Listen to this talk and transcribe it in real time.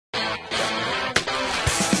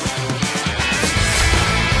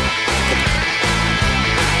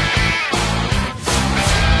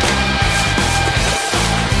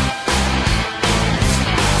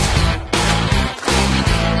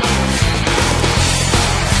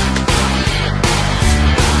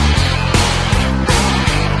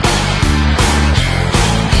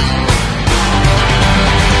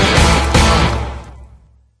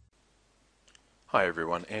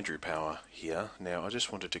everyone, Andrew Power here. Now I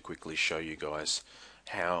just wanted to quickly show you guys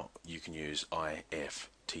how you can use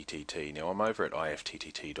IFTTT. Now I'm over at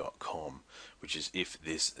IFTTT.com, which is if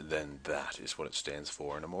this then that is what it stands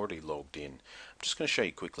for, and I'm already logged in. I'm just going to show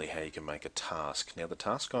you quickly how you can make a task. Now the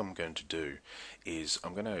task I'm going to do is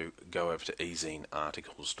I'm going to go over to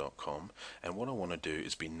ezinearticles.com, and what I want to do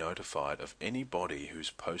is be notified of anybody who's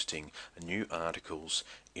posting new articles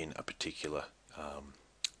in a particular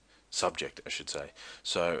subject, I should say.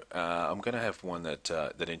 So I'm going to have one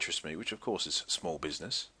that interests me, which of course is small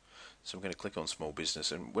business. So I'm going to click on small business,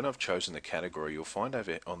 and when I've chosen the category, you'll find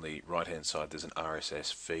over on the right hand side there's an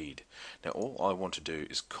RSS feed. Now all I want to do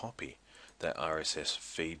is copy that RSS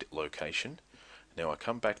feed location. Now I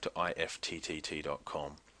come back to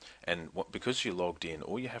IFTTT.com, and because you're logged in,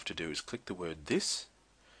 all you have to do is click the word this,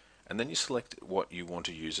 and then you select what you want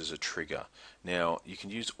to use as a trigger. Now you can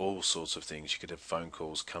use all sorts of things. You could have phone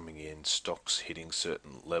calls coming in, stocks hitting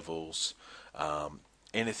certain levels,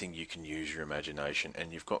 anything. You can use your imagination,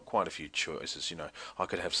 and you've got quite a few choices. You know, I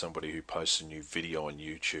could have somebody who posts a new video on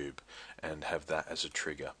YouTube and have that as a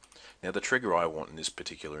trigger. Now the trigger I want in this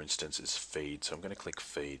particular instance is feed, so I'm going to click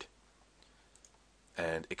feed,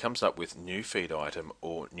 and it comes up with new feed item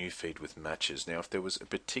or new feed with matches. Now if there was a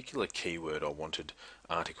particular keyword I wanted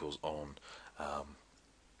articles on,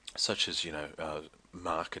 such as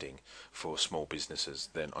marketing for small businesses,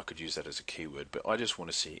 then I could use that as a keyword, but I just want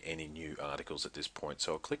to see any new articles at this point,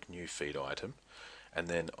 so I'll click new feed item, and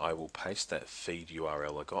then I will paste that feed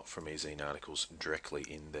URL I got from Ezine Articles directly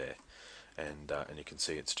in there, and you can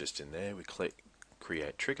see it's just in there. We click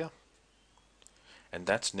create trigger, and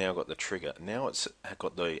that's now got the trigger. Now it's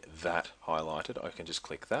got that highlighted. I can just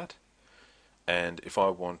click that, and if I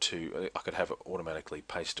want to, I could have it automatically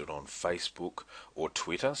pasted on Facebook or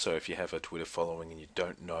Twitter. So if you have a Twitter following and you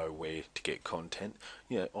don't know where to get content,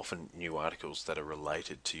 often new articles that are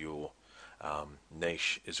related to your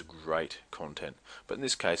niche is a great content. But in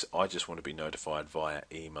this case, I just want to be notified via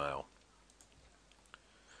email.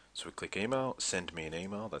 So we click email, send me an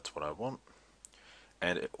email, that's what I want,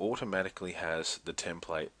 and it automatically has the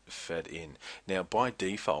template fed in. Now by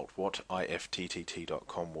default, what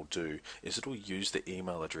IFTTT.com will do is it'll use the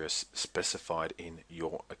email address specified in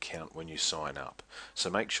your account when you sign up. So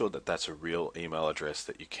make sure that that's a real email address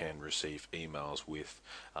that you can receive emails with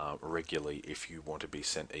regularly if you want to be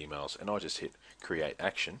sent emails. And I just hit create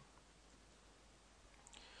action,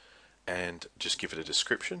 and just give it a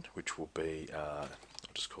description, which will be, I'll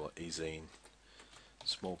just call it Ezine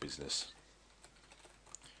Small Business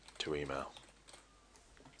to email.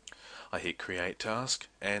 I hit create task,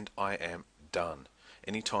 and I am done.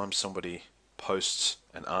 Anytime somebody posts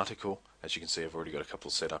an article, as you can see I've already got a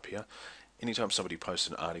couple set up here, anytime somebody posts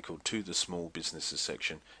an article to the small businesses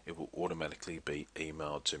section, it will automatically be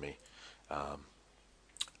emailed to me.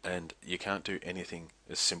 And you can't do anything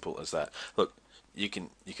as simple as that. Look, you can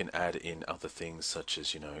add in other things, such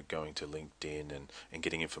as going to LinkedIn and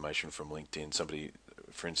getting information from LinkedIn. Somebody,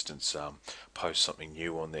 for instance, posts something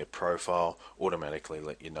new on their profile, automatically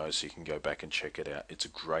let you know, so you can go back and check it out. It's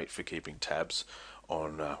great for keeping tabs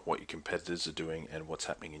on what your competitors are doing and what's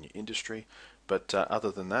happening in your industry. But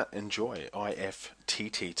other than that, enjoy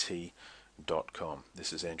IFTTT.com.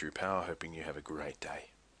 This is Andrew Power, hoping you have a great day.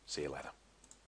 See you later.